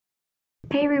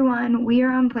Hey everyone, we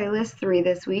are on playlist 3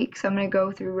 this week, so I'm going to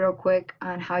go through real quick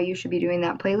on how you should be doing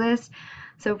that playlist.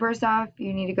 So first off,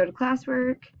 you need to go to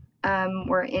classwork.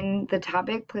 We're in the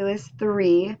topic playlist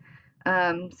 3.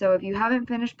 So if you haven't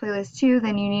finished playlist 2,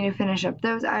 then you need to finish up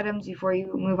those items before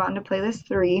you move on to playlist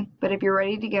 3. But if you're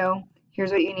ready to go,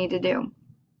 here's what you need to do.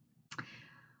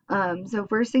 So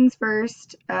first things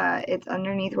first, it's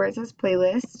underneath where it says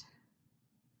playlist,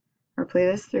 or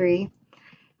playlist 3.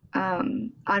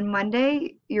 On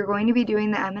Monday, you're going to be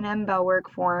doing the M&M bell work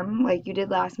form like you did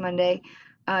last Monday.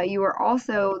 You are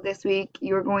also, this week,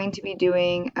 you are going to be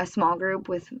doing a small group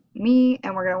with me,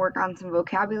 and we're going to work on some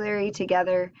vocabulary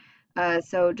together.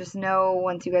 So just know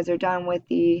once you guys are done with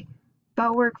the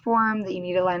bell work form that you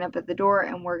need to line up at the door,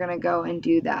 and we're going to go and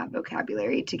do that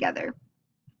vocabulary together.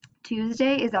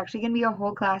 Tuesday is actually going to be a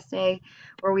whole class day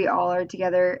where we all are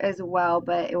together as well,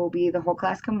 but it will be the whole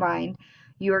class combined.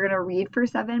 You are going to read for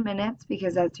 7 minutes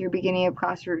because that's your beginning of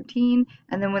class routine.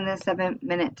 And then when the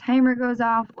 7-minute timer goes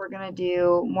off, we're going to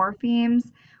do morphemes.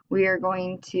 We are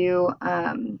going to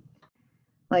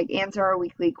answer our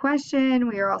weekly question.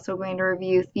 We are also going to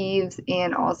review thieves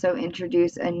and also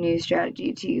introduce a new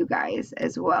strategy to you guys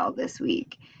as well this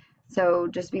week. So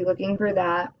just be looking for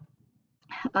that.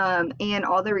 And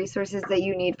all the resources that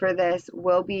you need for this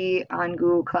will be on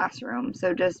Google Classroom.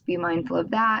 So just be mindful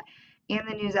of that. And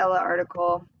the Newsela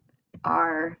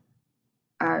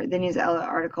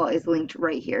article is linked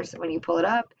right here. So when you pull it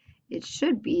up, it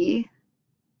should be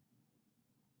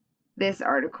this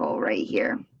article right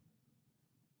here.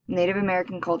 Native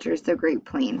American Cultures, the Great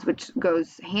Plains, which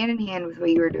goes hand in hand with what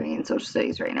you are doing in social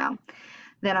studies right now.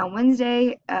 Then on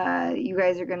Wednesday, you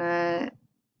guys are going to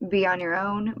be on your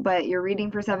own, but you're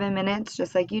reading for 7 minutes,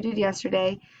 just like you did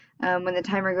yesterday. When the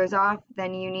timer goes off,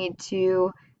 then you need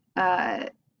to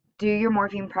do your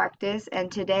morpheme practice,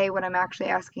 and today what I'm actually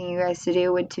asking you guys to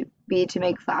do would be to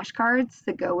make flashcards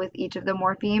that go with each of the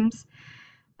morphemes.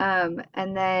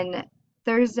 And then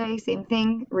Thursday, same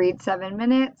thing, read 7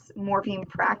 minutes, morpheme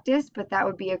practice, but that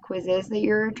would be a quizzes that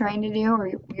you're trying to do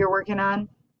or you're working on.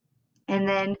 And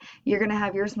then you're going to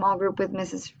have your small group with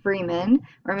Mrs. Freeman,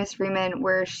 or Miss Freeman,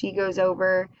 where she goes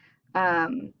over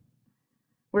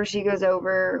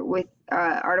with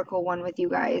Article 1 with you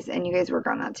guys, and you guys work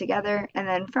on that together. And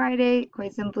then Friday,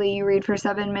 quite simply, you read for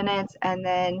 7 minutes, and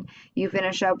then you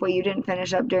finish up what you didn't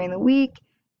finish up during the week,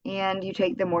 and you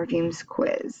take the morphemes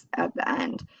quiz at the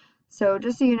end. So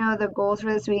just so you know, the goals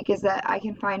for this week is that I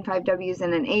can find 5 W's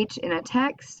and an H in a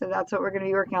text, so that's what we're going to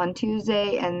be working on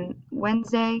Tuesday and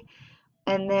Wednesday.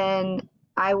 And then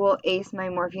I will ace my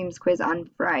morphemes quiz on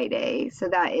Friday. So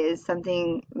that is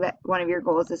something that one of your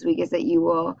goals this week is that you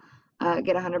will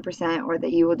get 100% or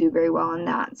that you will do very well on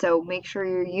that. So make sure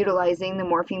you're utilizing the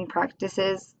morpheme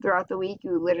practices throughout the week.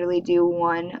 You literally do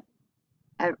one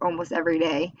almost every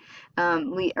day,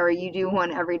 or you do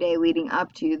one every day leading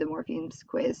up to the morphemes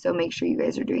quiz. So make sure you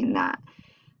guys are doing that.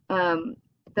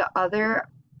 The other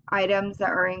items that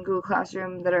are in Google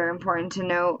Classroom that are important to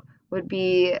note would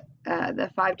be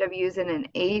the 5 W's and an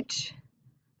H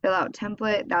fill out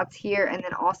template, that's here, and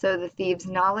then also the thieves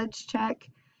knowledge check.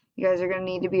 You guys are going to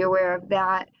need to be aware of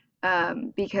that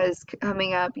because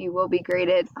coming up you will be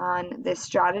graded on this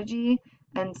strategy,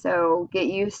 and so get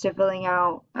used to filling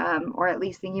out or at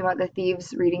least thinking about the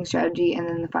thieves reading strategy and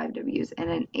then the 5 W's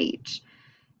and an H.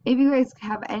 If you guys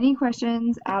have any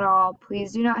questions at all,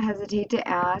 please do not hesitate to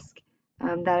ask.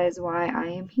 That is why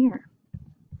I am here.